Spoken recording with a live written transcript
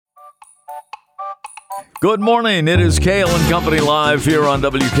Good morning. It is Cail and Company live here on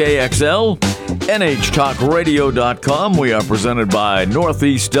WKXL, NHTalkRadio.com. We are presented by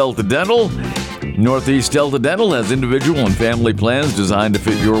Northeast Delta Dental. Northeast Delta Dental has individual and family plans designed to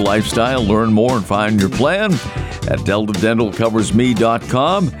fit your lifestyle. Learn more and find your plan at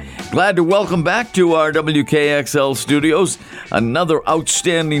DeltaDentalCoversMe.com. Glad to welcome back to our WKXL studios another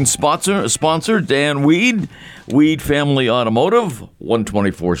outstanding sponsor, Dan Weed, Weed Family Automotive,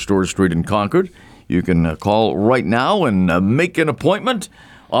 124 Store Street in Concord. You can call right now and make an appointment.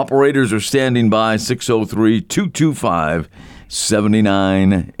 Operators are standing by,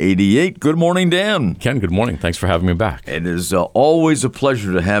 603-225-7988. Good morning, Dan. Ken, good morning. Thanks for having me back. It is always a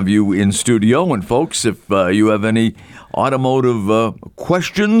pleasure to have you in studio. And folks, if you have any automotive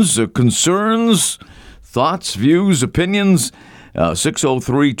questions, concerns, thoughts, views, opinions,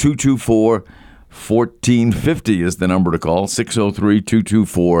 603-224-1450 is the number to call,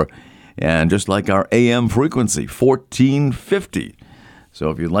 603-224 and just like our AM frequency, 1450. So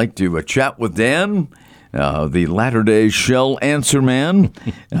if you'd like to chat with Dan, the latter-day Shell Answer Man,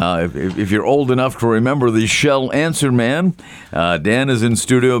 if you're old enough to remember the Shell Answer Man, Dan is in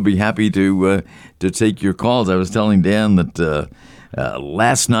studio. Be happy to take your calls. I was telling Dan that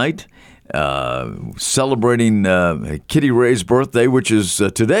last night, celebrating Kitty Ray's birthday, which is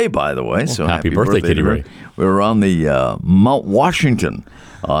today, by the way. So happy birthday, Kitty Ray. We were on the Mount Washington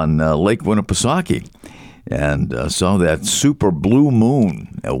on Lake Winnipesaukee and saw that super blue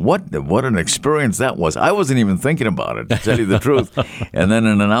moon. What an experience that was. I wasn't even thinking about it, to tell you the truth. And then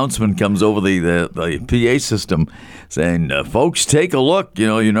an announcement comes over the PA system saying, folks, take a look. You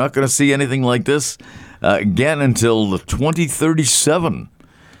know, you're not going to see anything like this again until 2037.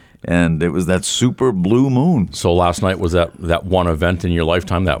 And it was that super blue moon. So last night was that one event in your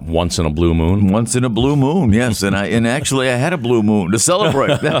lifetime, that once in a blue moon? Once in a blue moon, yes. And actually I had a blue moon to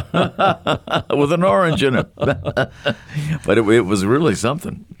celebrate with an orange in it. But it was really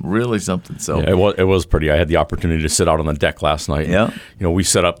something, So yeah, it was pretty. I had the opportunity to sit out on the deck last night. Yeah. You know, we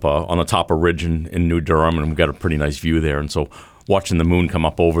set up on the top of ridge in New Durham, and we got a pretty nice view there. And so watching the moon come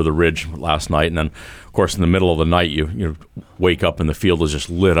up over the ridge last night, and then, of course, in the middle of the night, you wake up and the field is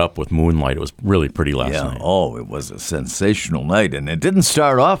just lit up with moonlight. It was really pretty last night. Oh, it was a sensational night, and it didn't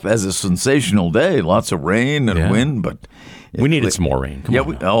start off as a sensational day. Lots of rain and wind, but we needed some more rain. Come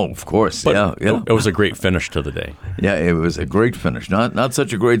on now. Of course. But it was a great finish to the day. Yeah, it was a great finish. Not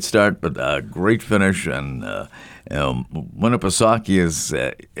such a great start, but a great finish. And Winnipesaukee is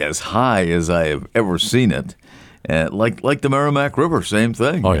as high as I have ever seen it. Like the Merrimack River, same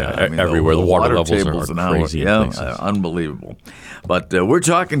thing. Oh, yeah, everywhere. The water levels are crazy. Unbelievable. But we're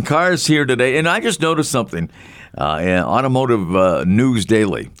talking cars here today, and I just noticed something. Automotive News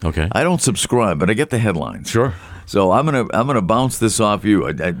Daily. Okay. I don't subscribe, but I get the headlines. Sure. So I'm gonna bounce this off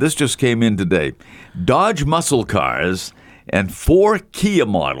you. This just came in today. Dodge muscle cars and 4 Kia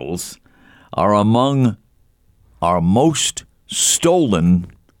models are among our most stolen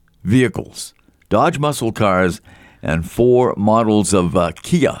vehicles. Dodge muscle cars and 4 models of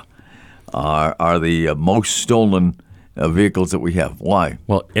Kia are the most stolen vehicles that we have. Why?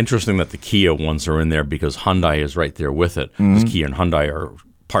 Well, interesting that the Kia ones are in there because Hyundai is right there with it. Because Kia and Hyundai are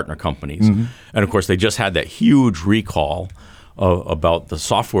partner companies. And, of course, they just had that huge recall about the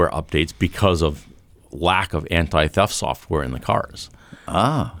software updates because of lack of anti-theft software in the cars.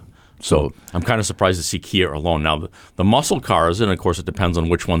 So I'm kind of surprised to see Kia alone. Now, the muscle cars, and, of course, it depends on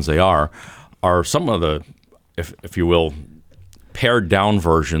which ones they are some of the, if you will, pared down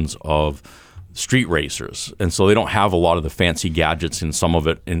versions of street racers. And so they don't have a lot of the fancy gadgets, and some of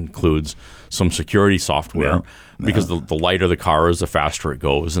it includes some security software because the lighter the car is, the faster it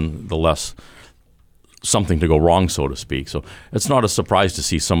goes, and the less something to go wrong, so to speak. So it's not a surprise to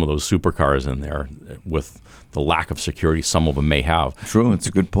see some of those supercars in there with the lack of security some of them may have. True. It's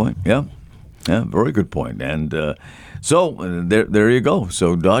a good point. Yeah, very good point. And so there you go.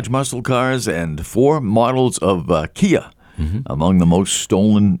 So Dodge muscle cars and 4 models of Kia among the most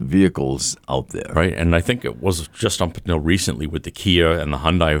stolen vehicles out there. Right, and I think it was just up until recently with the Kia and the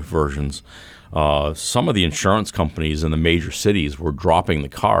Hyundai versions, some of the insurance companies in the major cities were dropping the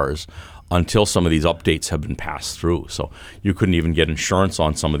cars until some of these updates have been passed through. So you couldn't even get insurance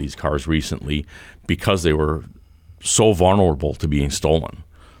on some of these cars recently because they were so vulnerable to being stolen.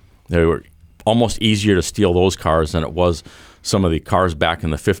 They were almost easier to steal those cars than it was some of the cars back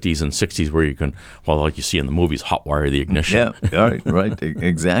in the 50s and 60s where you can, well, like you see in the movies, hotwire the ignition. Yeah, right.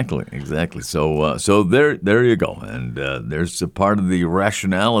 Exactly. So there you go. And there's a part of the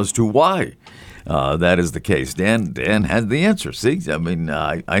rationale as to why that is the case. Dan has the answer. See, I mean,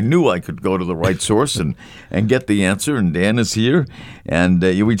 I knew I could go to the right source and get the answer, and Dan is here. And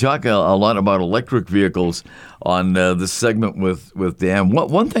we talk a lot about electric vehicles on this segment with Dan.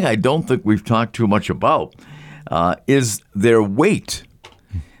 One thing I don't think we've talked too much about is their weight.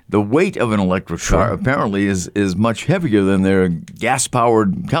 The weight of an electric car apparently is much heavier than their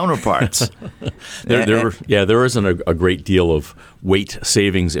gas-powered counterparts. There isn't a great deal of weight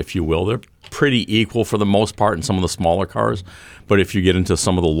savings, if you will. They're pretty equal for the most part in some of the smaller cars. But if you get into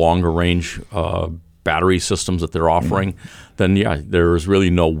some of the longer range battery systems that they're offering, then there's really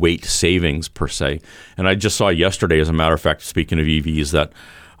no weight savings per se. And I just saw yesterday, as a matter of fact, speaking of EVs, that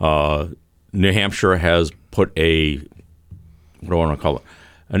New Hampshire has put what do I want to call it?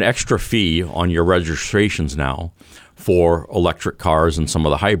 An extra fee on your registrations now for electric cars and some of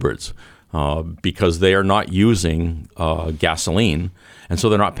the hybrids because they are not using gasoline, and so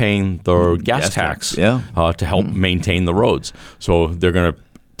they're not paying the gas tax to help maintain the roads. So they're going to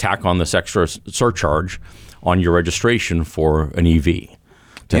tack on this extra surcharge on your registration for an EV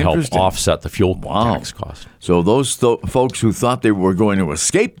to help offset the fuel tax cost. So those folks who thought they were going to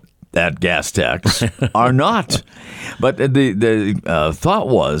escape that gas tax are not. But the thought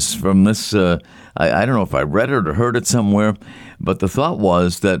was from this, I don't know if I read it or heard it somewhere, but the thought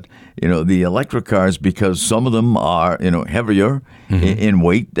was that, the electric cars, because some of them are, heavier in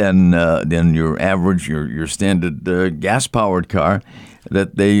weight than your average, your standard gas-powered car,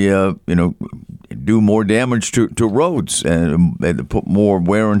 that they, do more damage to roads and put more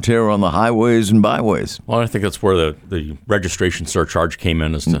wear and tear on the highways and byways. Well, I think that's where the registration surcharge came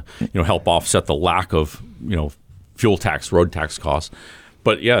in, is to help offset the lack of fuel tax, road tax costs.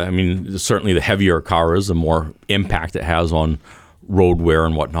 But yeah, I mean, certainly the heavier a car is, the more impact it has on road wear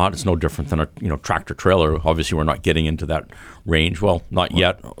and whatnot. It's no different than a tractor trailer. Obviously, we're not getting into that range. Well, not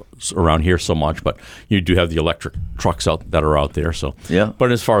yet around here so much, but you do have the electric trucks that are out there. So, yeah.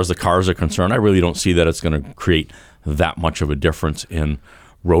 But as far as the cars are concerned, I really don't see that it's going to create that much of a difference in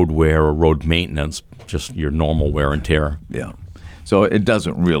road wear or road maintenance, just your normal wear and tear. Yeah. So it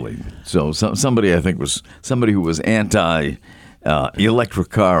doesn't really. So somebody who was anti electric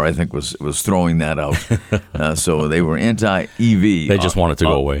car, I think, was throwing that out. So they were anti-EV. They just want it to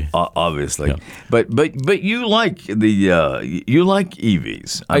go away, obviously. Yeah. But you like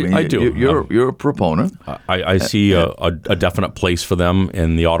EVs. I do. You're a proponent. I see a definite place for them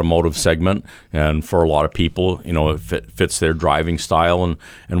in the automotive segment, and for a lot of people, if it fits their driving style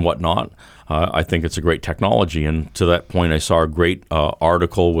and whatnot. I think it's a great technology, and to that point, I saw a great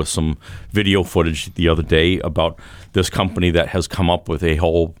article with some video footage the other day about this company that has come up with a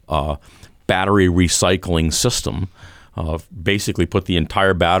whole battery recycling system. Basically, put the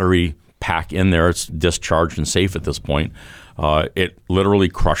entire battery pack in there. It's discharged and safe at this point. It literally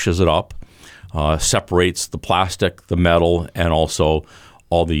crushes it up, separates the plastic, the metal, and also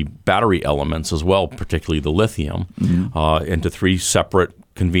all the battery elements as well, particularly the lithium, into three separate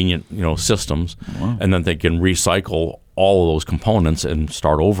convenient systems. Wow. And then they can recycle all of those components and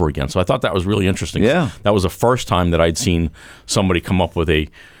start over again. So I thought that was really interesting. Yeah. That was the first time that I'd seen somebody come up with a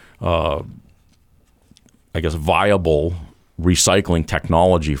viable recycling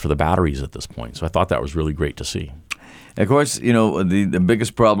technology for the batteries at this point. So I thought that was really great to see. Of course, the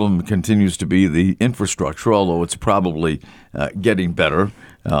biggest problem continues to be the infrastructure, although it's probably getting better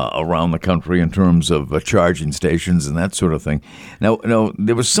around the country in terms of charging stations and that sort of thing. Now,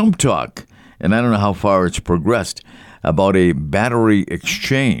 there was some talk, and I don't know how far it's progressed, about a battery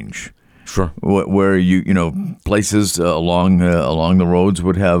exchange. Sure. Where places along the roads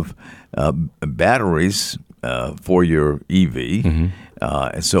would have batteries for your EV.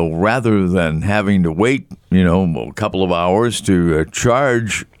 Mm-hmm. So rather than having to wait, a couple of hours to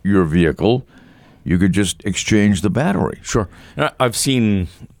charge your vehicle, you could just exchange the battery. Sure. I've seen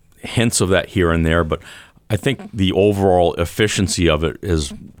hints of that here and there, but I think the overall efficiency of it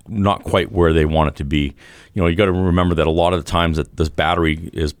is not quite where they want it to be. You got to remember that a lot of the times that this battery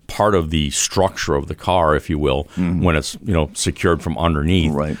is part of the structure of the car, if you will, mm-hmm. when it's, secured from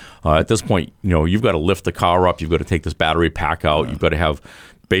underneath. Right. At this point, you've got to lift the car up. You've got to take this battery pack out. You've got to have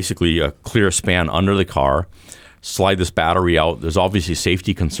basically a clear span under the car, slide this battery out. There's obviously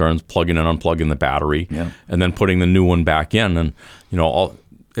safety concerns, plugging and unplugging the battery, and then putting the new one back in. And,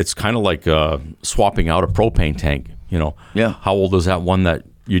 it's kind of like swapping out a propane tank. How old is that one that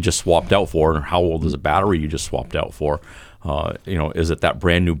you just swapped out for, and how old is a battery you just swapped out for? Is it that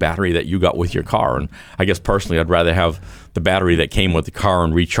brand new battery that you got with your car? And I guess personally, I'd rather have the battery that came with the car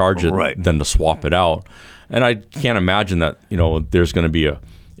and recharge it than to swap it out. And I can't imagine that, there's going to be a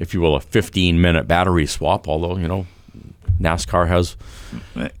 15-minute battery swap, although, NASCAR has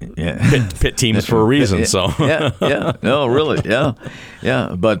Yeah. pit teams for a reason. So yeah, no, really, yeah.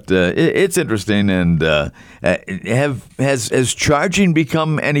 But it's interesting. And has charging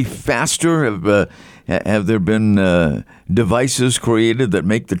become any faster? Have there been devices created that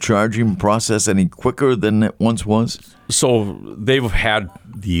make the charging process any quicker than it once was? So they've had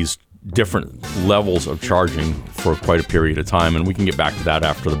these different levels of charging for quite a period of time, and we can get back to that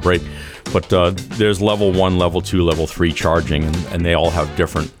after the break. But there's level 1, level 2, level 3 charging, and they all have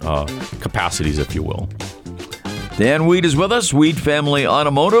different capacities, if you will. Dan Weed is with us, Weed Family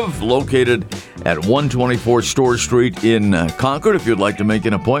Automotive, located at 124 Store Street in Concord. If you'd like to make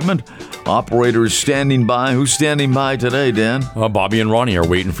an appointment, operators standing by. Who's standing by today, Dan? Bobby and Ronnie are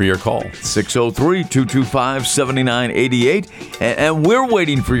waiting for your call. 603-225-7988. And we're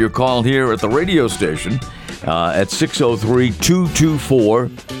waiting for your call here at the radio station at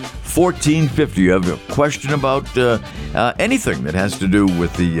 603-224-1450. You have a question about anything that has to do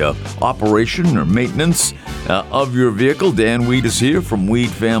with the operation or maintenance of your vehicle. Dan Weed is here from Weed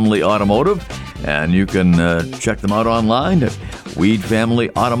Family Automotive, and you can check them out online at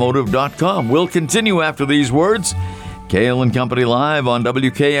weedfamilyautomotive.com. We'll continue after these words. Cail and Company live on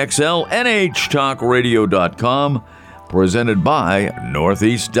WKXL, NHTalkRadio.com, presented by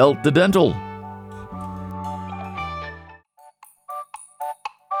Northeast Delta Dental.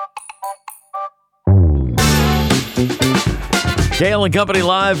 Cail and Company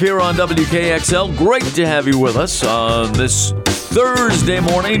live here on WKXL. Great to have you with us on this Thursday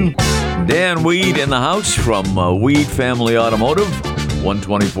morning. Dan Weed in the house from Weed Family Automotive,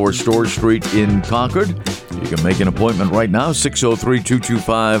 124 Store Street in Concord. You can make an appointment right now,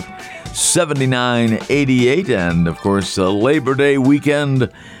 603-225-7988. And, of course, Labor Day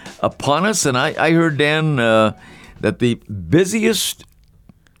weekend upon us. And I heard, Dan, that the busiest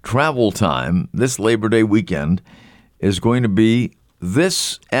travel time this Labor Day weekend is going to be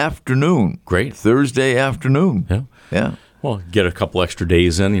this afternoon. Great. Thursday afternoon. Yeah. Well, get a couple extra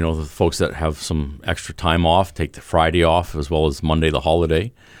days in. You know, the folks that have some extra time off, take the Friday off as well as Monday, the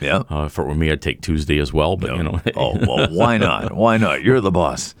holiday. Yeah. For me, I'd take Tuesday as well. But, you know. Oh, well, why not? Why not? You're the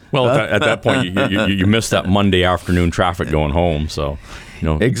boss. Well, at that point, you miss that Monday afternoon traffic going home. So, you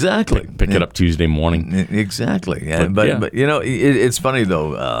know. Exactly. Pick it up Tuesday morning. Exactly. Yeah, but you know, it's funny,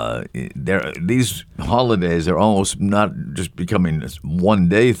 though. These holidays are almost not just becoming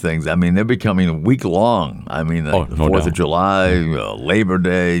one-day things. I mean, they're becoming week-long. I mean, the 4th of July, Labor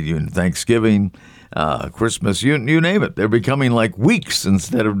Day, Thanksgiving, Christmas, you name it. They're becoming like weeks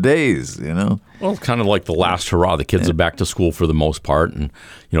instead of days, you know? Well, kind of like the last hurrah. The kids are back to school for the most part. And,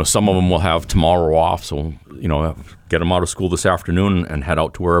 you know, some of them will have tomorrow off. So, you know, get them out of school this afternoon and head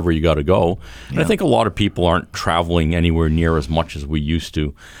out to wherever you got to go. And I think a lot of people aren't traveling anywhere near as much as we used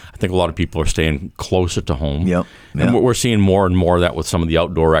to. I think a lot of people are staying closer to home. And we're seeing more and more of that with some of the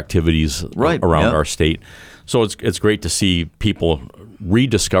outdoor activities around our state. So it's great to see people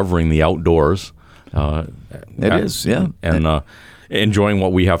rediscovering the outdoors. It is. And enjoying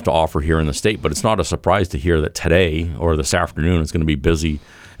what we have to offer here in the state. But it's not a surprise to hear that today or this afternoon is going to be busy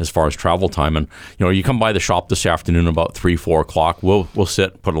as far as travel time. And, you know, you come by the shop this afternoon about 3, 4 o'clock. We'll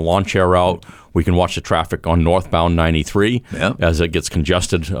sit, put a lawn chair out. We can watch the traffic on northbound 93 as it gets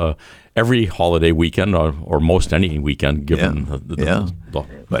congested every holiday weekend or most any weekend given the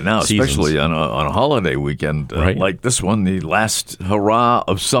But now, seasons. Especially on a holiday weekend like this one, the last hurrah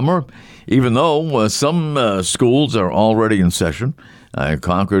of summer, even though some schools are already in session.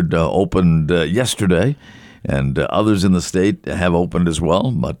 Concord opened yesterday, and others in the state have opened as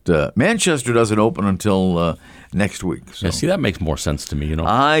well. But Manchester doesn't open until next week. So. Yeah, see, that makes more sense to me. You know,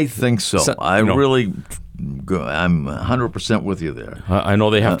 I think so. I'm 100% with you there. I know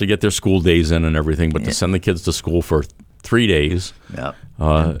they have to get their school days in and everything, but to send the kids to school for 3 days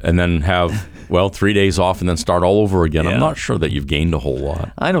and then have, 3 days off and then start all over again, I'm not sure that you've gained a whole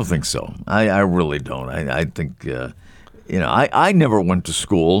lot. I don't think so. I really don't. I think, I never went to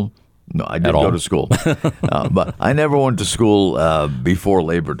school. No, I did go to school. But I never went to school before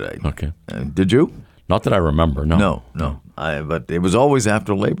Labor Day. Okay. Did you? Not that I remember, no. No. But it was always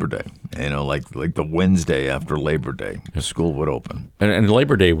after Labor Day, like the Wednesday after Labor Day, school would open. And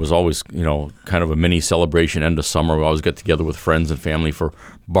Labor Day was always, kind of a mini celebration end of summer. We always get together with friends and family for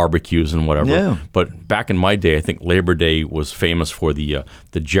barbecues and whatever. Yeah. But back in my day, I think Labor Day was famous for the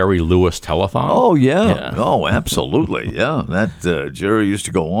Jerry Lewis telethon. Oh, yeah. Oh, absolutely. Yeah. That Jerry used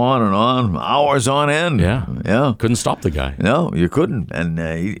to go on and on, hours on end. Yeah. Couldn't stop the guy. No, you couldn't. And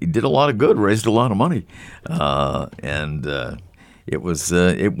he did a lot of good, raised a lot of money. It was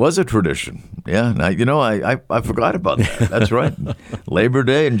a tradition. Yeah, and I forgot about that. That's right. Labor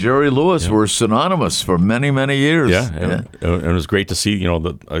Day and Jerry Lewis were synonymous for many, many years. Yeah, and it was great to see,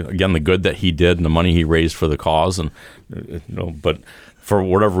 the good that he did and the money he raised for the cause, and but for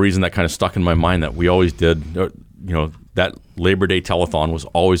whatever reason that kind of stuck in my mind that we always did. That Labor Day telethon was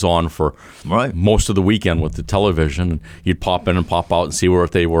always on for most of the weekend with the television. You'd pop in and pop out and see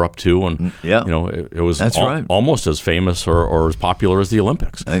what they were up to, and it was almost as famous or as popular as the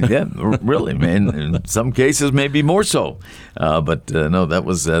Olympics. Really, man. In some cases, maybe more so. But no, that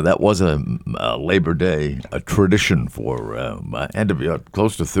was a Labor Day, a tradition for had to be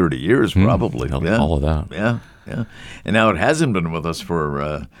close to 30 years, probably. All of that. Yeah. And now it hasn't been with us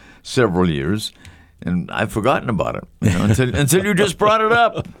for several years. And I've forgotten about it until you just brought it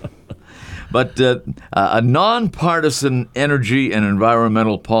up. But a nonpartisan energy and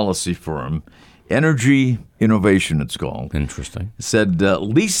environmental policy firm, Energy Innovation it's called, interesting, said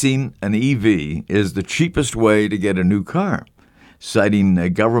leasing an EV is the cheapest way to get a new car,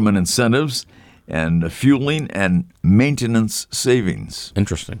 citing government incentives and fueling and maintenance savings.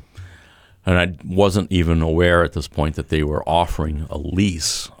 Interesting. And I wasn't even aware at this point that they were offering a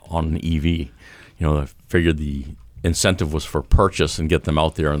lease on an EV. I figured the incentive was for purchase and get them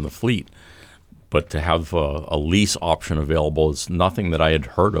out there in the fleet. But to have a lease option available is nothing that I had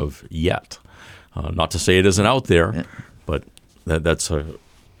heard of yet. Not to say it isn't out there, but that's an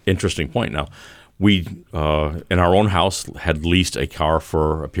interesting point. Now, we, in our own house, had leased a car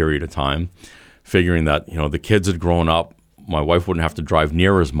for a period of time, figuring that, the kids had grown up. My wife wouldn't have to drive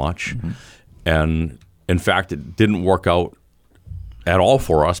near as much. Mm-hmm. And, in fact, it didn't work out at all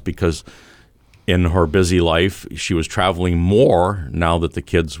for us because in her busy life, she was traveling more now that the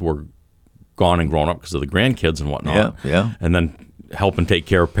kids were gone and grown up because of the grandkids and whatnot. Yeah. And then helping take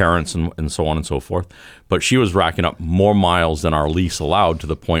care of parents and so on and so forth. But she was racking up more miles than our lease allowed, to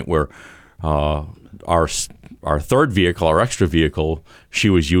the point where our third vehicle, our extra vehicle, she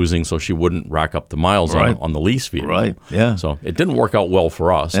was using so she wouldn't rack up the miles on the lease vehicle. Right, yeah. So it didn't work out well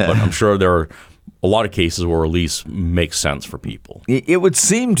for us, but I'm sure there are a lot of cases where a lease makes sense for people. It would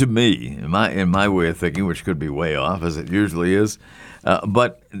seem to me, in my way of thinking, which could be way off, as it usually is,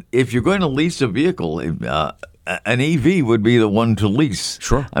 but if you're going to lease a vehicle, an EV would be the one to lease.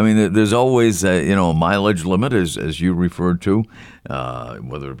 Sure. I mean, there's always a mileage limit, as you referred to,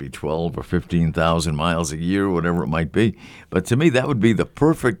 whether it be 12 or 15,000 miles a year, whatever it might be. But to me, that would be the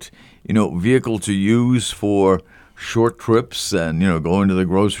perfect vehicle to use for short trips and, going to the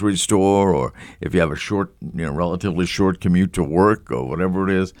grocery store, or if you have a short, relatively short commute to work or whatever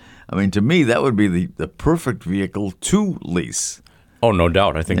it is. I mean, to me, that would be the perfect vehicle to lease. Oh, no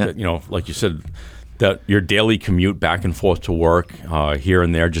doubt. I think that, like you said, that your daily commute back and forth to work, here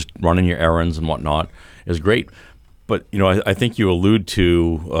and there, just running your errands and whatnot, is great. But, I think you allude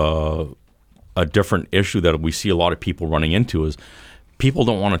to a different issue that we see a lot of people running into is people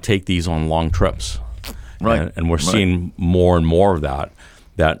don't want to take these on long trips. Right. And we're seeing more and more of that,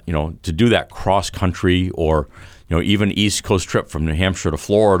 to do that cross-country or, even East Coast trip from New Hampshire to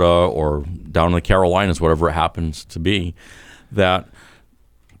Florida or down in the Carolinas, whatever it happens to be, that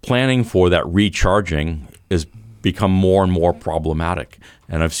planning for that recharging has become more and more problematic.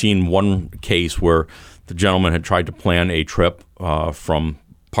 And I've seen one case where the gentleman had tried to plan a trip from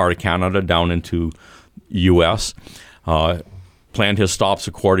part of Canada down into U.S., planned his stops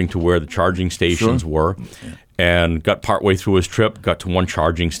according to where the charging stations were, and got partway through his trip, got to one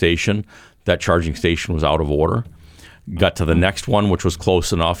charging station. That charging station was out of order. Got to the next one, which was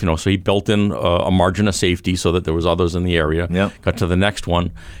close enough, so he built in a margin of safety so that there was others in the area. Yep. Got to the next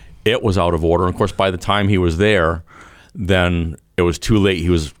one. It was out of order. And of course, by the time he was there, then it was too late. He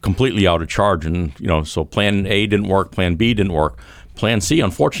was completely out of charge. And, so plan A didn't work, plan B didn't work. Plan C,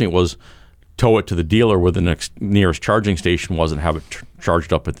 unfortunately, was tow it to the dealer where the nearest charging station was and have it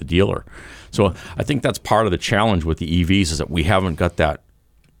charged up at the dealer. So I think that's part of the challenge with the EVs is that we haven't got that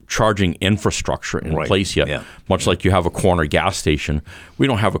charging infrastructure in place yet. Yeah. Much like you have a corner gas station, we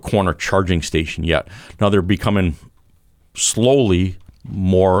don't have a corner charging station yet. Now they're becoming slowly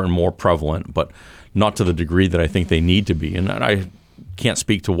more and more prevalent, but not to the degree that I think they need to be. And I can't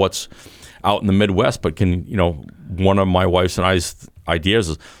speak to what's out in the Midwest, but one of my wife's and I's ideas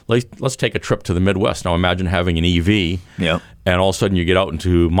is let's take a trip to the Midwest. Now imagine having an EV, and all of a sudden you get out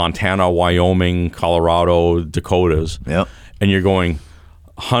into Montana, Wyoming, Colorado, Dakotas, and you're going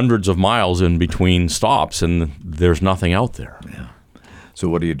hundreds of miles in between stops, and there's nothing out there. Yeah. So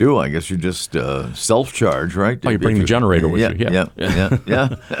what do? I guess you just self-charge, right? Oh, you bring the generator with you. Yeah.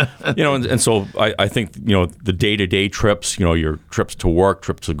 And so I think, the day-to-day trips, your trips to work,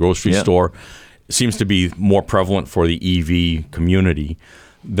 trips to the grocery store, seems to be more prevalent for the EV community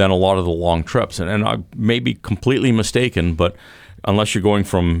than a lot of the long trips. And I may be completely mistaken, but unless you're going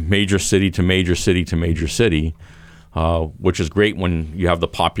from major city to major city to major city, which is great when you have the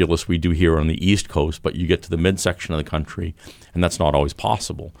populace we do here on the East Coast, but you get to the midsection of the country, and that's not always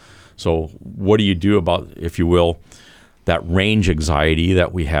possible. So what do you do about, if you will, that range anxiety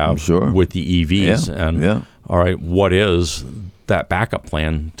that we have with the EVs? All right, what is that backup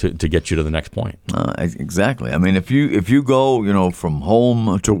plan to get you to the next point? Exactly. I mean, if you go, from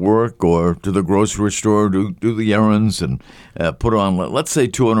home to work or to the grocery store, do the errands and put on, let's say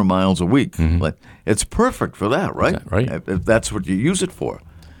 200 miles a week, but it's perfect for that, right? Right. If that's what you use it for.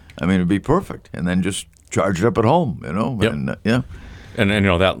 I mean, it'd be perfect. And then just charge it up at home, Yep. And,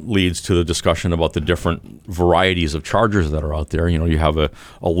 And that leads to the discussion about the different varieties of chargers that are out there. You have a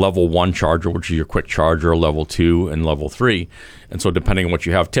level 1 charger, which is your quick charger, level 2, and level 3. And so depending on what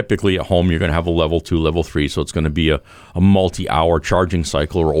you have, typically at home, you're going to have a level 2, level 3. So it's going to be a multi-hour charging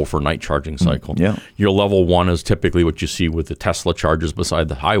cycle or overnight charging cycle. Your level 1 is typically what you see with the Tesla chargers beside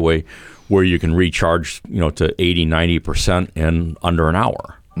the highway, where you can recharge, to 80, 90% in under an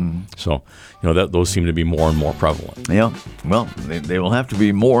hour. So, those seem to be more and more prevalent. Yeah. Well, they will have to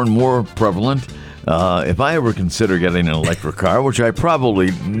be more and more prevalent. If I ever consider getting an electric car, which I probably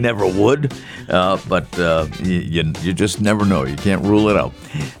never would, but you just never know. You can't rule it out.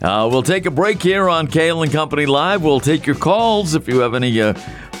 We'll take a break here on Cail and Company Live. We'll take your calls if you have any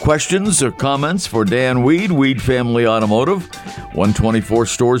questions or comments for Dan Weed, Weed Family Automotive, 124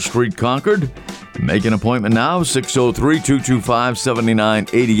 Storrs Street, Concord. Make an appointment now,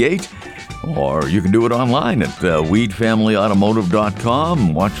 603-225-7988. Or you can do it online at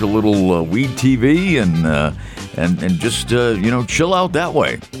weedfamilyautomotive.com. Watch a little Weed TV and just chill out that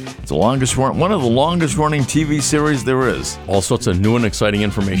way. It's one of the longest running TV series there is. All sorts of new and exciting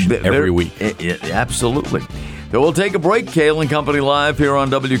information every week. Absolutely. So we'll take a break. Cail and Company Live here on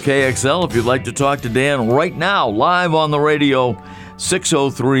WKXL. If you'd like to talk to Dan right now, live on the radio,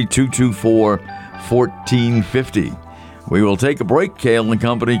 603-224-1450. We will take a break. Cail and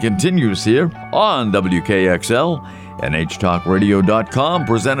Company continues here on WKXL and HTalkRadio.com,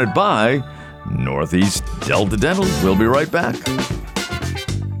 presented by Northeast Delta Dental. We'll be right back.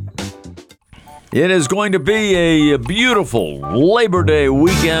 It is going to be a beautiful Labor Day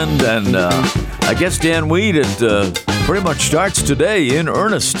weekend, and I guess, Dan Weed, it pretty much starts today in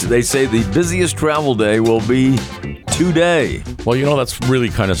earnest. They say the busiest travel day will be today. Well, that's really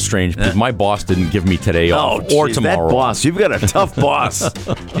kind of strange because my boss didn't give me today off or tomorrow. That boss, you've got a tough boss.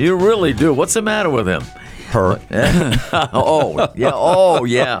 You really do. What's the matter with him? Her. Okay.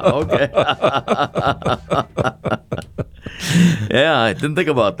 Yeah, I didn't think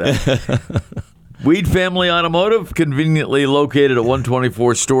about that. Weed Family Automotive, conveniently located at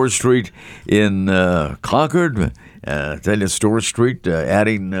 124 Storrs Street in Concord. Tell you, Storrs Street,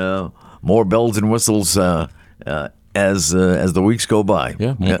 adding more bells and whistles as the weeks go by.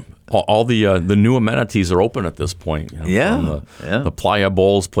 Yeah. All the new amenities are open at this point. From the Playa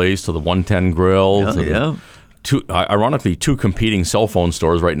Bowls place to the 110 Grill. Ironically, two competing cell phone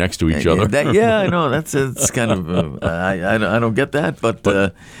stores right next to each other. I know. It's kind of I don't get that, but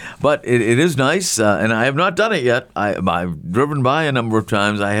it is nice, and I have not done it yet. I've driven by a number of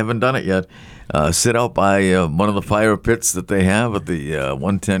times. I haven't done it yet. Sit out by one of the fire pits that they have at the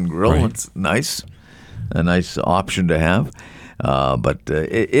 110 Grill. Right. It's nice, a nice option to have. But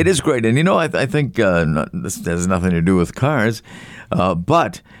it is great, and I think this has nothing to do with cars,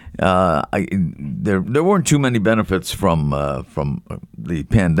 but. There weren't too many benefits from the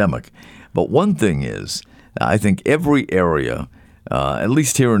pandemic, but one thing is, I think every area, at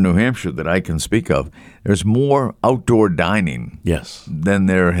least here in New Hampshire that I can speak of, there's more outdoor dining than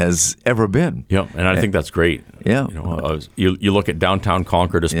there has ever been. Yeah, and I think that's great. Yeah, you look at downtown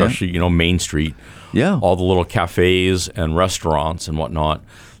Concord, especially Main Street. Yeah, all the little cafes and restaurants and whatnot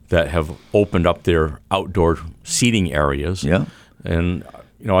that have opened up their outdoor seating areas. Yeah, and.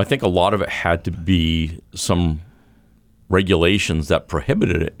 I think a lot of it had to be some regulations that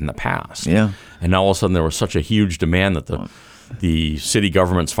prohibited it in the past. Yeah. And now all of a sudden there was such a huge demand that the city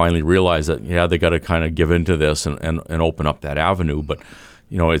governments finally realized that, they got to kind of give into this and open up that avenue. But,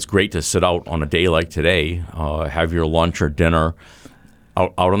 it's great to sit out on a day like today, have your lunch or dinner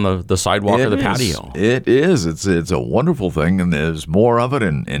out on the sidewalk or the patio. It is. It's a wonderful thing, and there's more of it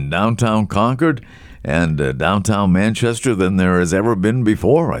in downtown Concord and downtown Manchester than there has ever been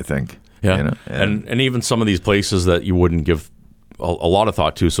before, I think. Yeah, and even some of these places that you wouldn't give a lot of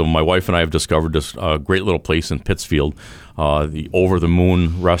thought too. So my wife and I have discovered this great little place in Pittsfield, the Over the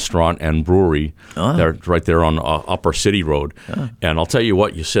Moon restaurant and brewery. They're right there on Upper City Road. And I'll tell you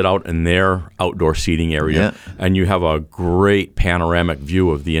what, you sit out in their outdoor seating area, and you have a great panoramic view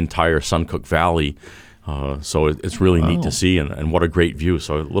of the entire Suncook Valley. So it's really neat to see, and what a great view.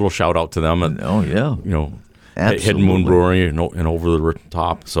 So a little shout out to them. And, Hidden Moon Brewery and over the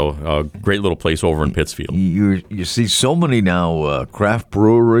top. So great little place over in Pittsfield. You see so many now craft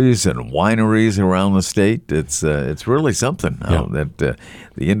breweries and wineries around the state. It's really something that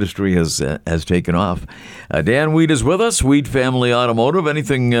the industry has taken off. Dan Weed is with us, Weed Family Automotive.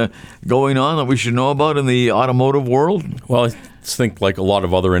 Anything going on that we should know about in the automotive world? Well, I think like a lot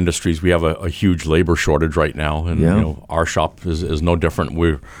of other industries, we have a huge labor shortage right now, and our shop is no different.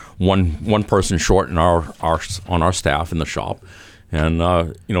 We're one person short in on our staff in the shop, and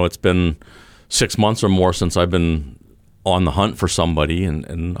it's been 6 months or more since I've been on the hunt for somebody,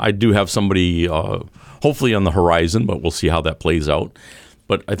 and I do have somebody hopefully on the horizon, but we'll see how that plays out.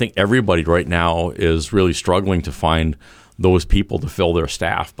 But I think everybody right now is really struggling to find those people to fill their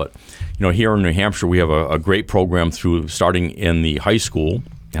staff. But here in New Hampshire, we have a great program starting in the high school,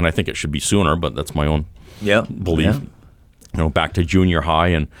 and I think it should be sooner, but that's my own belief. Back to junior high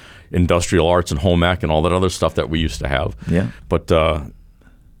and industrial arts and home ec and all that other stuff that we used to have. But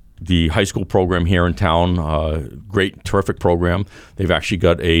the high school program here in town, great, terrific program. They've actually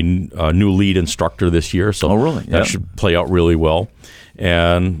got a new lead instructor this year, so that should play out really well.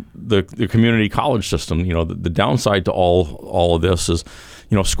 And the community college system, the downside to all of this is,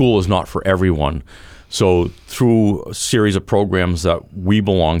 school is not for everyone. So through a series of programs that we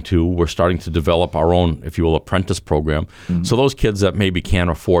belong to, we're starting to develop our own, if you will, apprentice program. Mm-hmm. So those kids that maybe can't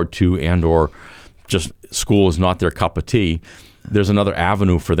afford to and or just school is not their cup of tea, there's another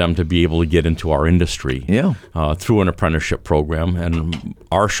avenue for them to be able to get into our industry through an apprenticeship program. And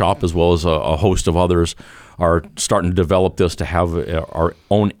our shop, as well as a host of others, are starting to develop this to have our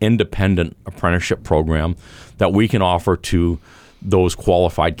own independent apprenticeship program that we can offer to those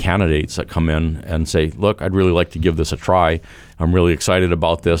qualified candidates that come in and say, look, I'd really like to give this a try. I'm really excited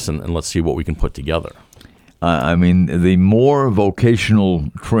about this, and let's see what we can put together. The more vocational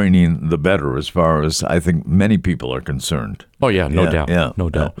training, the better, as far as I think many people are concerned. Oh, yeah, no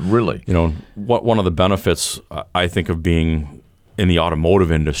doubt. Really. One of the benefits, I think, of being in the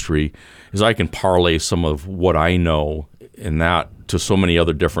automotive industry is I can parlay some of what I know in that to so many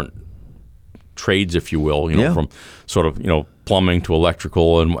other different trades, if you will, from sort of, plumbing to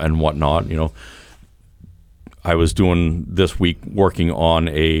electrical and whatnot. I was doing this week working on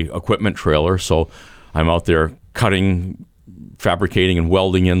a equipment trailer, so I'm out there cutting, fabricating, and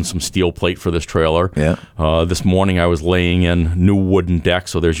welding in some steel plate for this trailer. This morning I was laying in new wooden deck,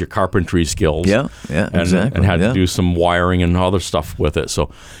 so there's your carpentry skills. Exactly. And had to do some wiring and other stuff with it.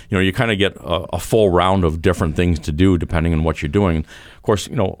 So, you kind of get a full round of different things to do depending on what you're doing. And of course,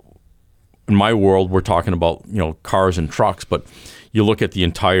 in my world, we're talking about, cars and trucks, but you look at the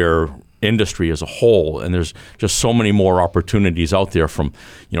entire industry as a whole, and there's just so many more opportunities out there, from,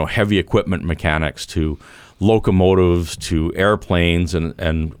 heavy equipment mechanics to locomotives to airplanes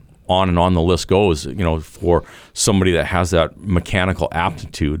and on the list goes, for somebody that has that mechanical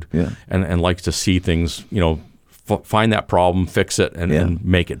aptitude and likes to see things, find that problem, fix it, and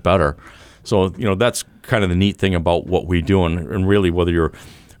make it better. So, that's kind of the neat thing about what we do. And really, whether you're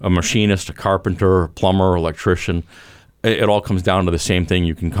a machinist, a carpenter, a plumber, electrician, it all comes down to the same thing.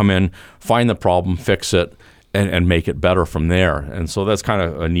 You can come in, find the problem, fix it, and make it better from there. And so that's kind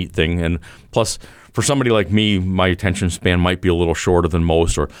of a neat thing. And plus, for somebody like me, my attention span might be a little shorter than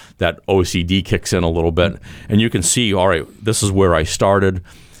most, or that OCD kicks in a little bit. And you can see, all right, this is where I started.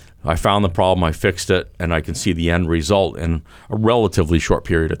 I found the problem, I fixed it, and I can see the end result in a relatively short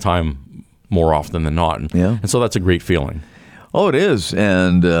period of time, more often than not. And so that's a great feeling. Oh, it is.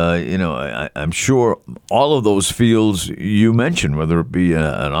 And, I'm sure all of those fields you mentioned, whether it be an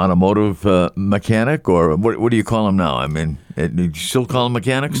automotive mechanic, or what do you call them now? Do you still call them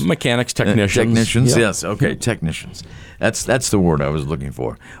mechanics? Mechanics, technicians. Technicians, yes. Okay, technicians. That's the word I was looking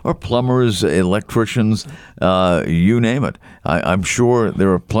for. Or plumbers, electricians, you name it. I'm sure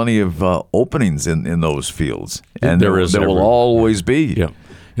there are plenty of openings in those fields. And there will always be. Yeah.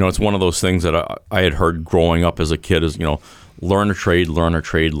 It's one of those things that I had heard growing up as a kid is, learn a trade, learn a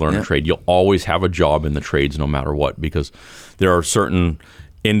trade, learn a trade. You'll always have a job in the trades no matter what, because there are certain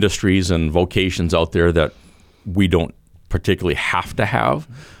industries and vocations out there that we don't particularly have to have.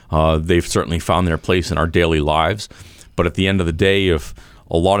 They've certainly found their place in our daily lives. But at the end of the day, if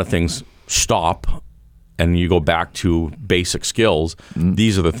a lot of things stop and you go back to basic skills,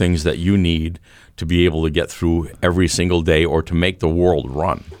 these are the things that you need to be able to get through every single day or to make the world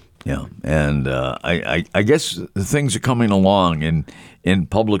run. Yeah, and I guess things are coming along in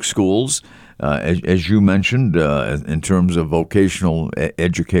public schools, as you mentioned, in terms of vocational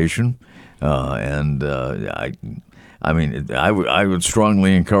education, and I mean, I would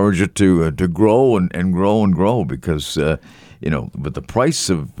strongly encourage it to grow and grow and grow because with the price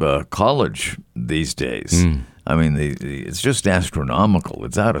of college these days. I mean, it's just astronomical.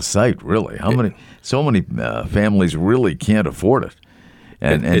 It's out of sight, really. So many families really can't afford it.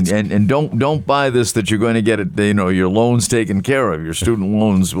 And don't buy this that you're going to get it. Your loans taken care of. Your student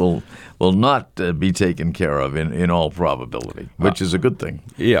loans will not be taken care of in all probability, which is a good thing.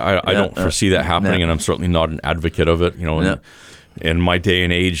 Yeah, I don't foresee that happening, and I'm certainly not an advocate of it. In my day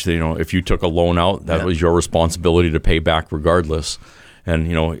and age, if you took a loan out, that was your responsibility to pay back regardless.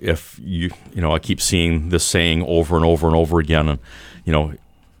 And if I keep seeing this saying over and over and over again, and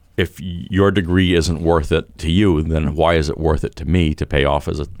if your degree isn't worth it to you, then why is it worth it to me to pay off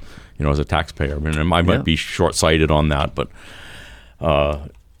as a taxpayer? I mean, I might be short-sighted on that, but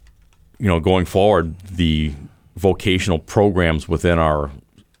going forward, the vocational programs within our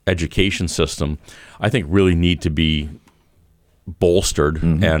education system, I think, really need to be bolstered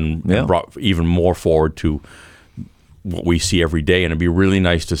and brought even more forward to what we see every day. And it'd be really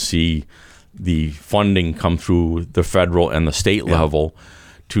nice to see the funding come through the federal and the state level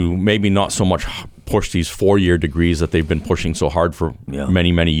to maybe not so much push these 4-year degrees that they've been pushing so hard for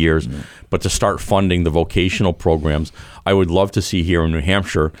many, many years, but to start funding the vocational programs. I would love to see here in New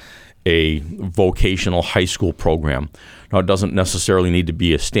Hampshire a vocational high school program. Now, it doesn't necessarily need to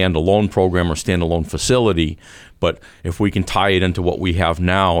be a standalone program or standalone facility, but if we can tie it into what we have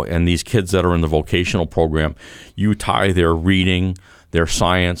now, and these kids that are in the vocational program, you tie their reading, their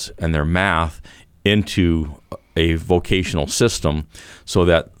science, and their math into a vocational system so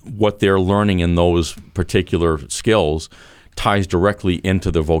that what they're learning in those particular skills ties directly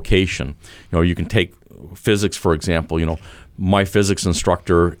into the vocation. You can take physics, for example. My physics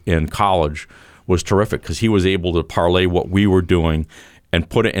instructor in college was terrific because he was able to parlay what we were doing and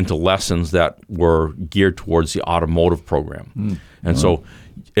put it into lessons that were geared towards the automotive program. And so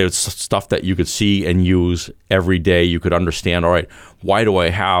it's stuff that you could see and use every day. You could understand, all right, why do I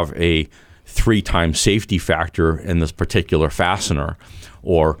have a 3-time safety factor in this particular fastener?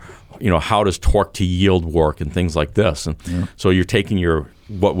 Or, how does torque to yield work and things like this? And so you're taking your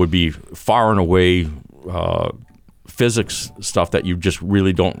what would be far and away physics stuff that you just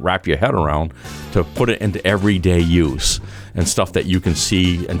really don't wrap your head around to put it into everyday use and stuff that you can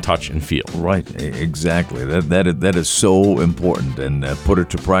see and touch and feel. Right, exactly. That is so important, and put it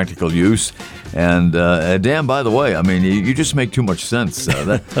to practical use. And Dan, by the way, I mean, you just make too much sense.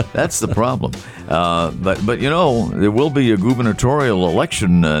 That's the problem. But there will be a gubernatorial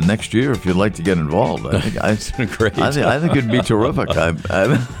election next year if you'd like to get involved. I think Great. I think it'd be terrific. I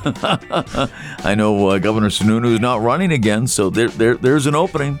know Governor Sununu is not running again, so there's an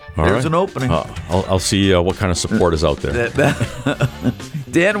opening. There's an opening. I'll see what kind of support is out there.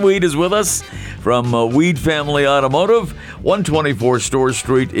 Dan Weed is with us from Weed Family Automotive, 124 Store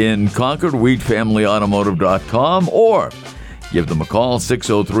Street in Concord, weedfamilyautomotive.com, or give them a call,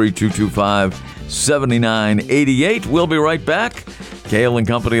 603-225-7988. We'll be right back. Cail and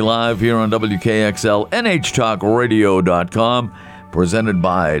Company live here on WKXL, NHTalkRadio.com, presented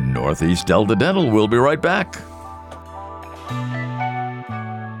by Northeast Delta Dental. We'll be right back.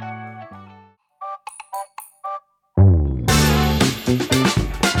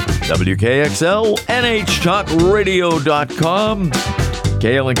 WKXL, NHTalkRadio.com.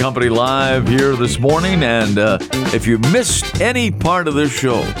 Cail and Company live here this morning. And if you missed any part of this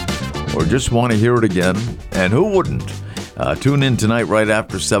show or just want to hear it again, and who wouldn't, tune in tonight right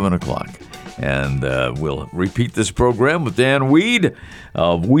after 7 o'clock. And we'll repeat this program with Dan Weed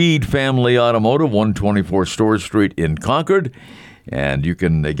of Weed Family Automotive, 124 Store Street in Concord. And you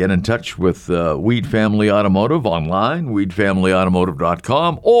can get in touch with Weed Family Automotive online,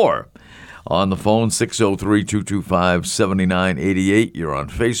 weedfamilyautomotive.com, or on the phone, 603-225-7988. You're on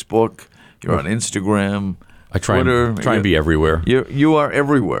Facebook. You're on Instagram. I try Twitter. Try and be everywhere. You are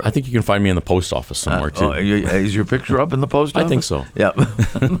everywhere. I think you can find me in the post office somewhere, too. Is your picture up in the post office? I think so. Yeah.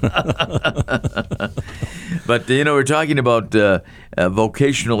 But, we're talking about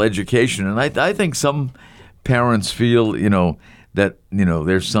vocational education, and I think some parents feel, that,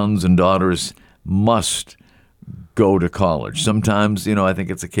 their sons and daughters must go to college. Sometimes, I think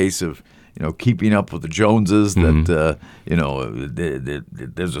it's a case of, keeping up with the Joneses, that,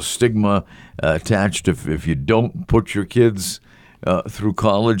 there's a stigma attached if you don't put your kids through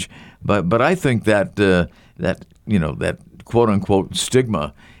college. But I think that that quote unquote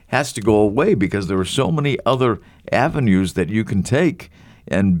stigma has to go away, because there are so many other avenues that you can take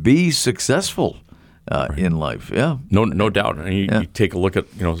and be successful in life. Yeah, no doubt. And you take a look at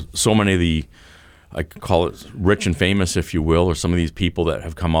so many of the, I call it rich and famous, if you will, or some of these people that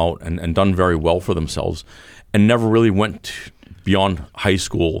have come out and done very well for themselves and never really went beyond high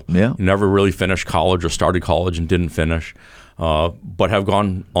school. Yeah, never really finished college or started college and didn't finish, but have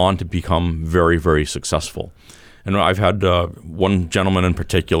gone on to become very, very successful. And I've had one gentleman in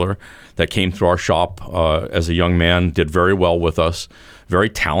particular that came through our shop as a young man, did very well with us, very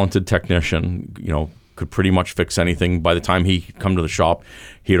talented technician, could pretty much fix anything. By the time he come to the shop,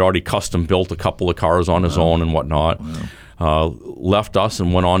 he had already custom built a couple of cars on his own and whatnot. Wow. Left us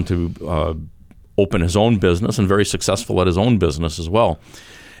and went on to open his own business, and very successful at his own business as well.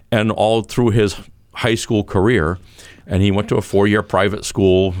 And all through his high school career, and he went to a 4-year private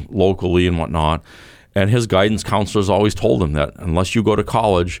school locally and whatnot. And his guidance counselors always told him that unless you go to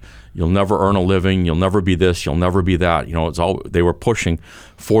college, you'll never earn a living, you'll never be this, you'll never be that. They were pushing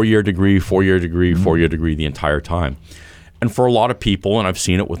 4-year degree, 4-year degree, 4-year degree the entire time. And for a lot of people, and I've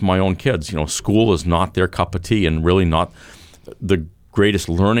seen it with my own kids, school is not their cup of tea and really not the greatest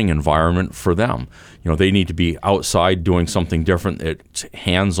learning environment for them. They need to be outside doing something different. It's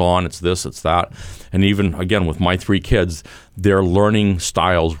hands-on, it's this, it's that. And even, again, with my 3 kids, their learning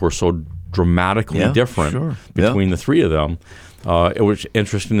styles were so dramatically different between the 3 of them. It was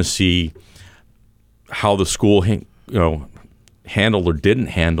interesting to see how the school handled or didn't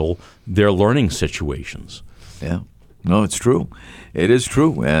handle their learning situations. Yeah. No, it's true. It is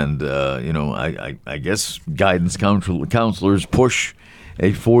true. And, I guess guidance counselors push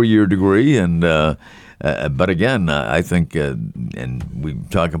a 4-year degree. And but again, I think, and we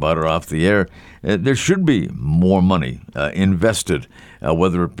talk about it off the air, there should be more money invested,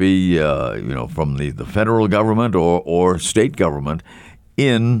 whether it be from the federal government or state government,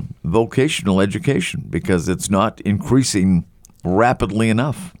 in vocational education, because it's not increasing rapidly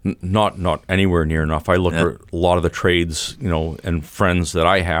enough. Not anywhere near enough. I look at a lot of the trades, and friends that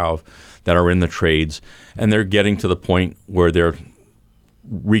I have that are in the trades, and they're getting to the point where they're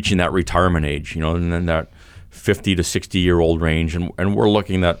reaching that retirement age, and then that 50 to 60-year-old range. And we're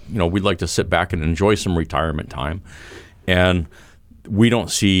looking at, we'd like to sit back and enjoy some retirement time. And I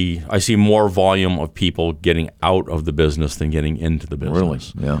see more volume of people getting out of the business than getting into the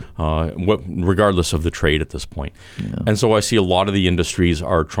business. Really? Yeah. Regardless of the trade at this point. Yeah. And so I see a lot of the industries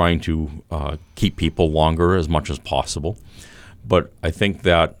are trying to keep people longer as much as possible. But I think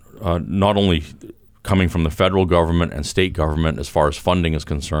that not only coming from the federal government and state government as far as funding is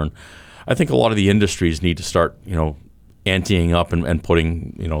concerned, I think a lot of the industries need to start, anteing up and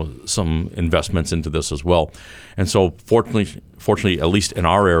putting, some investments into this as well. And so fortunately, at least in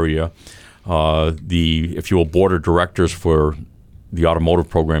our area, if you will, board of directors for the automotive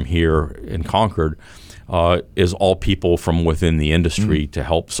program here in Concord is all people from within the industry to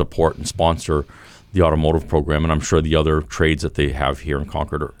help support and sponsor the automotive program. And I'm sure the other trades that they have here in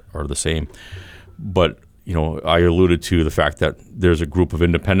Concord are the same. But, I alluded to the fact that there's a group of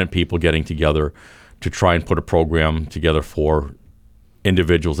independent people getting together to try and put a program together for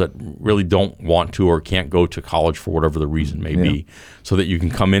individuals that really don't want to or can't go to college for whatever the reason may be, so that you can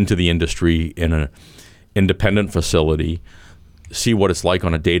come into the industry in an independent facility, see what it's like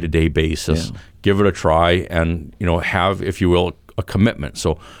on a day-to-day basis, give it a try, and have, if you will, a commitment.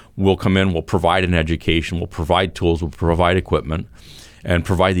 So we'll come in, we'll provide an education, we'll provide tools, we'll provide equipment, and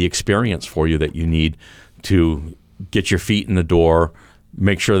provide the experience for you that you need to get your feet in the door,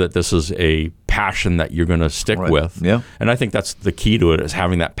 make sure that this is a passion that you're going to stick with. Yeah. And I think that's the key to it, is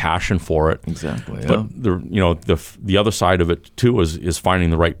having that passion for it. Exactly. But the other side of it too is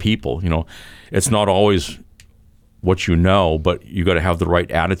finding the right people. It's not always what you know, but you got to have the right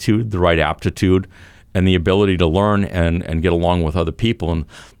attitude, the right aptitude, and the ability to learn and get along with other people. And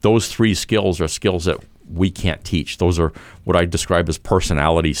those 3 skills are skills that we can't teach. Those are what I describe as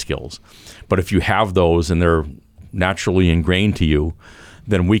personality skills. But if you have those and they're naturally ingrained to you,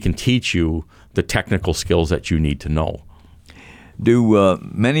 then we can teach you the technical skills that you need to know. Do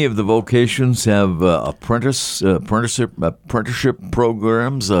many of the vocations have apprenticeship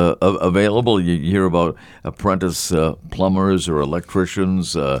programs available? You hear about apprentice plumbers or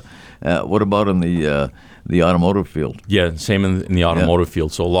electricians. What about in the automotive field? Yeah, same in the automotive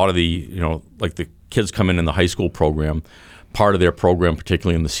field. So a lot of the, like the kids come in the high school program, part of their program,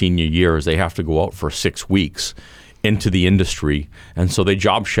 particularly in the senior year, is they have to go out for 6 weeks into the industry. And so they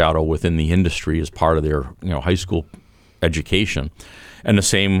job shadow within the industry as part of their high school education. And the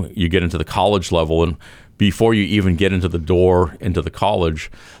same, you get into the college level, and before you even get into the door into the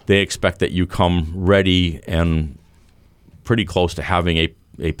college, they expect that you come ready and pretty close to having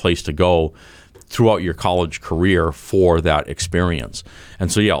a place to go throughout your college career for that experience.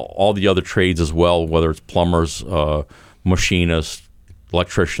 And so, yeah, all the other trades as well, whether it's plumbers, machinists,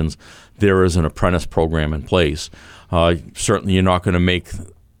 electricians, there is an apprentice program in place. Certainly you're not going to make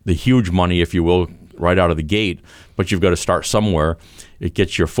the huge money, if you will, right out of the gate, but you've got to start somewhere. It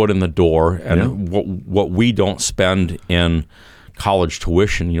gets your foot in the door. And what we don't spend in college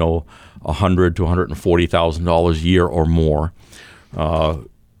tuition, $100,000 to $140,000 a year or more,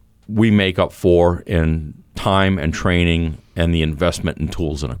 we make up for in time and training and the investment in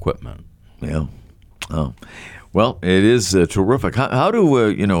tools and equipment. Yeah. Oh. Well, it is terrific. How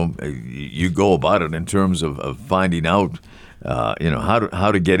do you go about it in terms of finding out,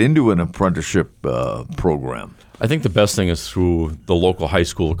 how to get into an apprenticeship program? I think the best thing is through the local high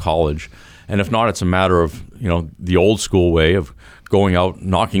school or college, and if not, it's a matter of the old school way of going out,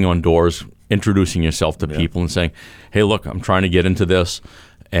 knocking on doors, introducing yourself to people, and saying, "Hey, look, I'm trying to get into this,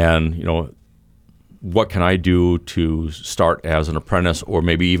 and what can I do to start as an apprentice, or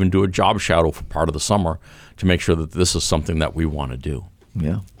maybe even do a job shadow for part of the summer to make sure that this is something that we want to do."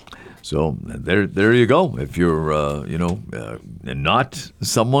 Yeah. So there you go. If you're, not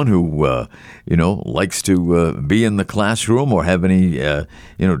someone who, likes to be in the classroom or have any,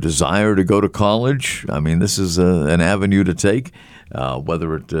 desire to go to college, I mean, this is an avenue to take,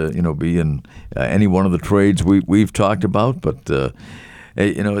 whether it, be in any one of the trades we've talked about, but.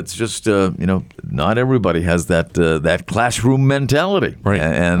 It's just not everybody has that classroom mentality, right?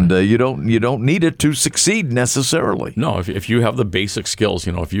 And you don't need it to succeed necessarily. No, if you have the basic skills,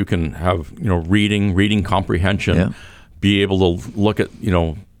 if you can have reading comprehension, be able to look at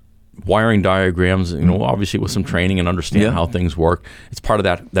wiring diagrams, obviously with some training and understand how things work, it's part of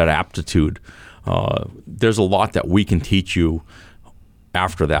that aptitude. There's a lot that we can teach you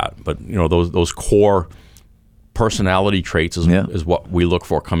after that, but those core personality traits is what we look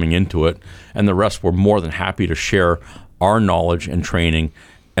for coming into it, and the rest we're more than happy to share our knowledge and training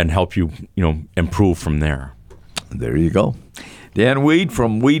and help you improve from there. There you go. Dan Weed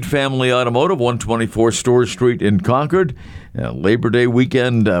from Weed Family Automotive, 124 Store Street in Concord. Labor Day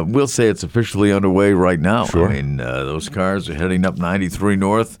weekend, we'll say it's officially underway right now. Sure. I mean, those cars are heading up 93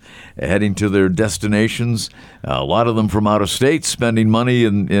 North, heading to their destinations. A lot of them from out of state, spending money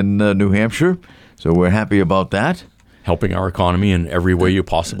in New Hampshire. So we're happy about that. Helping our economy in every way you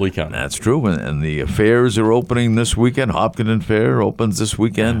possibly can. That's true. And the fairs are opening this weekend. Hopkinton Fair opens this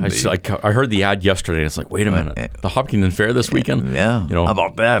weekend. I heard the ad yesterday, and it's like, wait a minute. The Hopkinton Fair this weekend? Yeah. How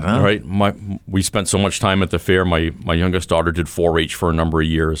about that, huh? Right. We spent so much time at the fair. My youngest daughter did 4-H for a number of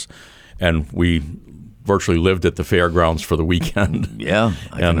years, and we virtually lived at the fairgrounds for the weekend. Yeah,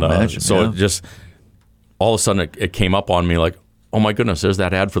 I can imagine. So it just, all of a sudden, it came up on me like, oh my goodness, there's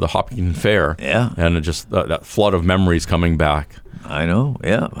that ad for the Hopkinton Fair. Yeah. And it just that flood of memories coming back. I know,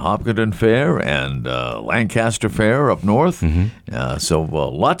 yeah. Hopkinton Fair and Lancaster Fair up north. Mm-hmm. So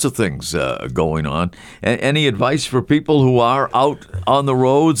lots of things going on. Any advice for people who are out on the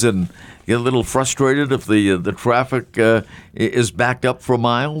roads and get a little frustrated if the traffic is backed up for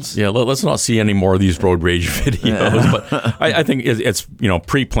miles? Yeah, let's not see any more of these road rage videos. But I think it's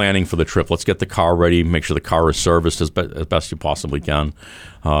pre-planning for the trip. Let's get the car ready, make sure the car is serviced as best you possibly can.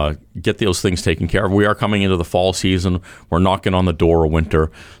 Get those things taken care of. We are coming into the fall season. We're knocking on the door of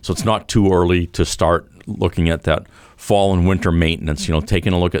winter, so it's not too early to start looking at that fall and winter maintenance.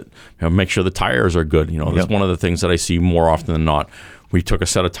 Taking a look at, make sure the tires are good. That's one of the things that I see more often than not. We took a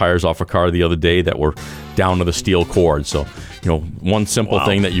set of tires off a car the other day that were down to the steel cord. So, one simple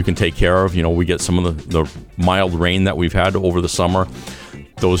thing that you can take care of, we get some of the mild rain that we've had over the summer.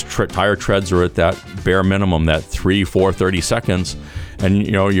 Those tire treads are at that bare minimum, that 3, 4, 30 seconds. And,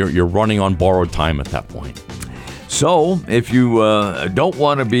 you're running on borrowed time at that point. So, if you don't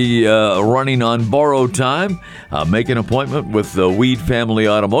want to be running on borrowed time, make an appointment with the Weed Family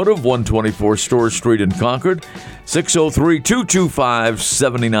Automotive, 124 Store Street in Concord,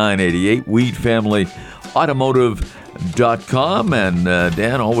 603-225-7988, weedfamilyautomotive.com. And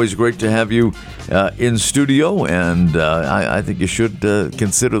Dan, always great to have you in studio, and I think you should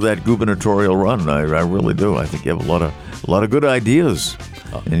consider that gubernatorial run. I really do. I think you have a lot of good ideas.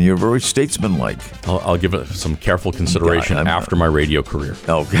 And you're very statesmanlike. I'll give it some careful consideration after my radio career.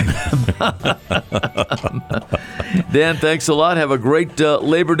 Okay. Dan, thanks a lot. Have a great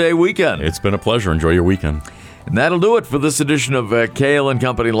Labor Day weekend. It's been a pleasure. Enjoy your weekend. And that'll do it for this edition of Cail and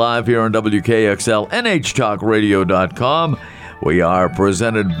Company Live here on WKXL, NHTalkRadio.com. We are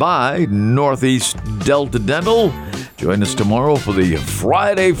presented by Northeast Delta Dental. Join us tomorrow for the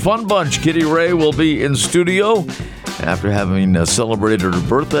Friday Fun Bunch. Kitty Ray will be in studio after having celebrated her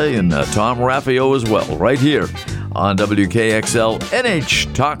birthday, and Tom Raffio as well, right here on WKXL,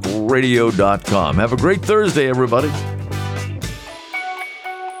 NHTalkRadio.com. Have a great Thursday, everybody.